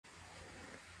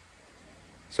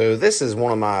So this is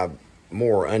one of my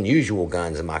more unusual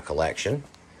guns in my collection.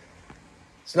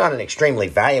 It's not an extremely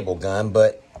valuable gun,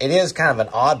 but it is kind of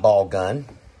an oddball gun.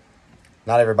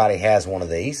 Not everybody has one of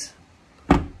these.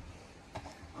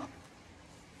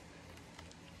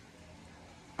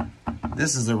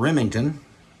 This is a Remington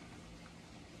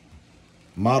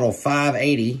Model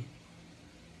 580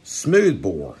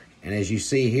 Smoothbore, and as you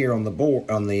see here on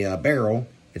the barrel,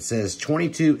 it says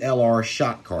 22 LR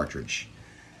shot cartridge.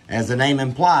 As the name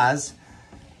implies,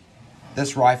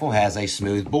 this rifle has a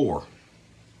smooth bore.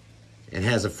 It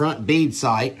has a front bead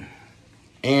sight,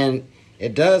 and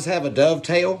it does have a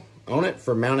dovetail on it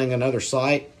for mounting another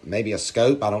sight, maybe a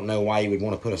scope. I don't know why you would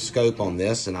want to put a scope on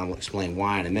this, and I'll explain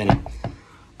why in a minute.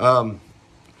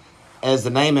 As the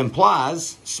name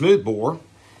implies, smoothbore,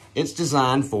 it's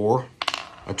designed for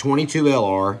a 22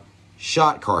 LR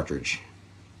shot cartridge,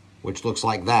 which looks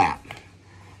like that,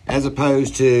 as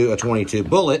opposed to a 22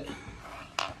 bullet,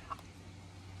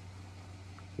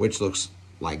 which looks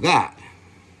like that.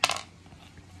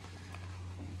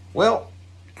 Well,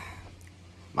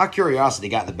 my curiosity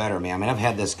got the better of me. I mean, I've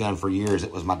had this gun for years.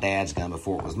 It was my dad's gun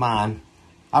before it was mine.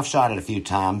 I've shot it a few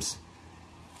times.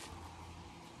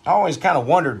 I always kind of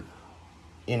wondered,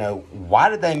 you know, why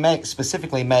did they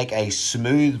specifically make a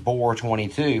smooth bore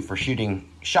 22 for shooting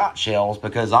shot shells?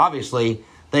 Because obviously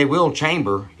they will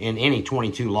chamber in any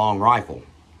 22 long rifle.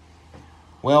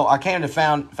 Well, I came to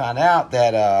find out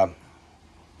that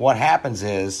what happens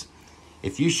is,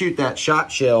 if you shoot that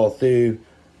shot shell through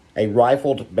a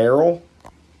rifled barrel,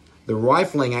 the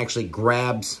rifling actually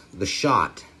grabs the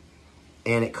shot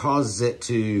and it causes it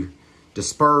to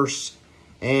disperse,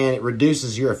 and it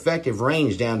reduces your effective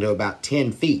range down to about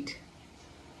 10 feet.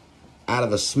 Out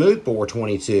of a smoothbore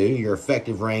 22, your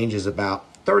effective range is about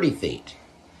 30 feet.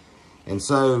 And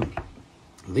so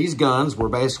these guns were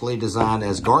basically designed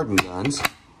as garden guns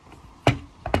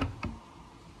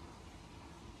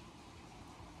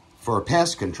for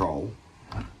pest control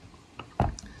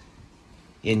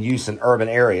in use in urban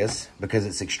areas because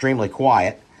it's extremely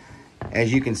quiet.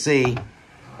 As you can see,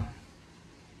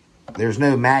 there's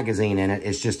no magazine in it.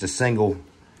 It's just a single,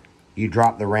 you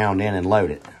drop the round in and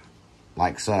load it,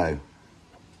 like so.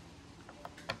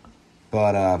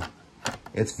 But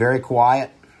it's very quiet.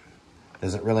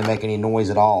 Doesn't really make any noise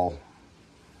at all.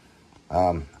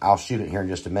 I'll shoot it here in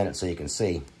just a minute so you can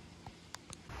see.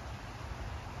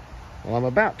 Well, I'm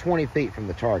about 20 feet from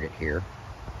the target here.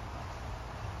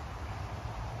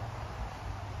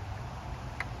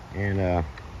 And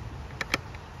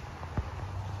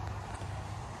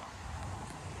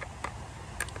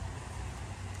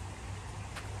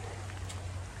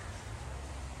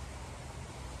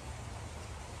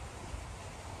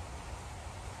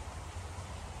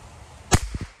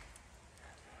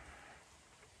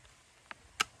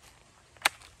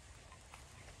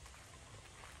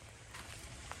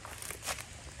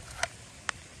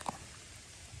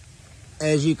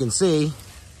as you can see,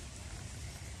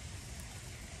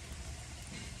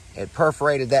 it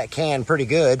perforated that can pretty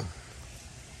good.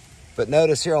 But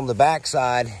notice here on the back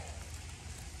side,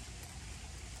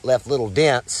 left little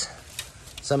dents.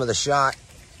 Some of the shot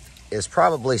is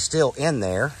probably still in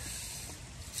there.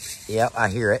 Yep, I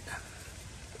hear it.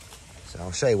 So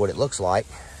I'll show you what it looks like.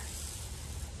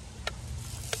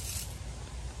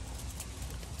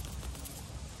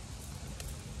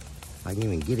 If I can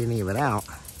even get any of it out.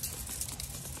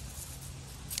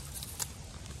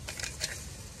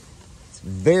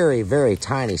 Very, very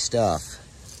tiny stuff.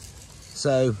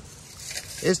 So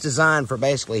it's designed for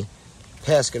basically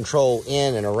pest control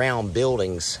in and around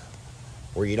buildings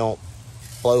where you don't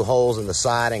blow holes in the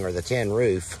siding or the tin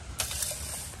roof.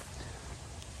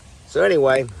 So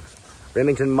anyway,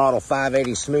 Remington Model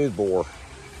 580 Smoothbore,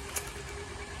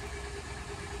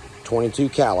 22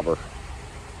 caliber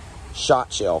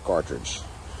shot shell cartridge.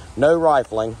 No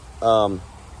rifling.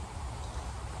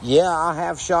 Yeah, I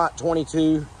have shot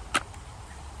 22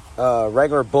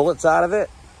 regular bullets out of it.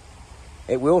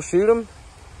 It will shoot them,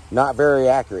 not very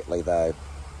accurately though.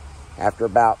 After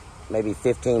about maybe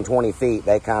 15-20 feet,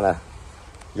 they kind of,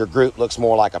 your group looks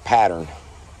more like a pattern.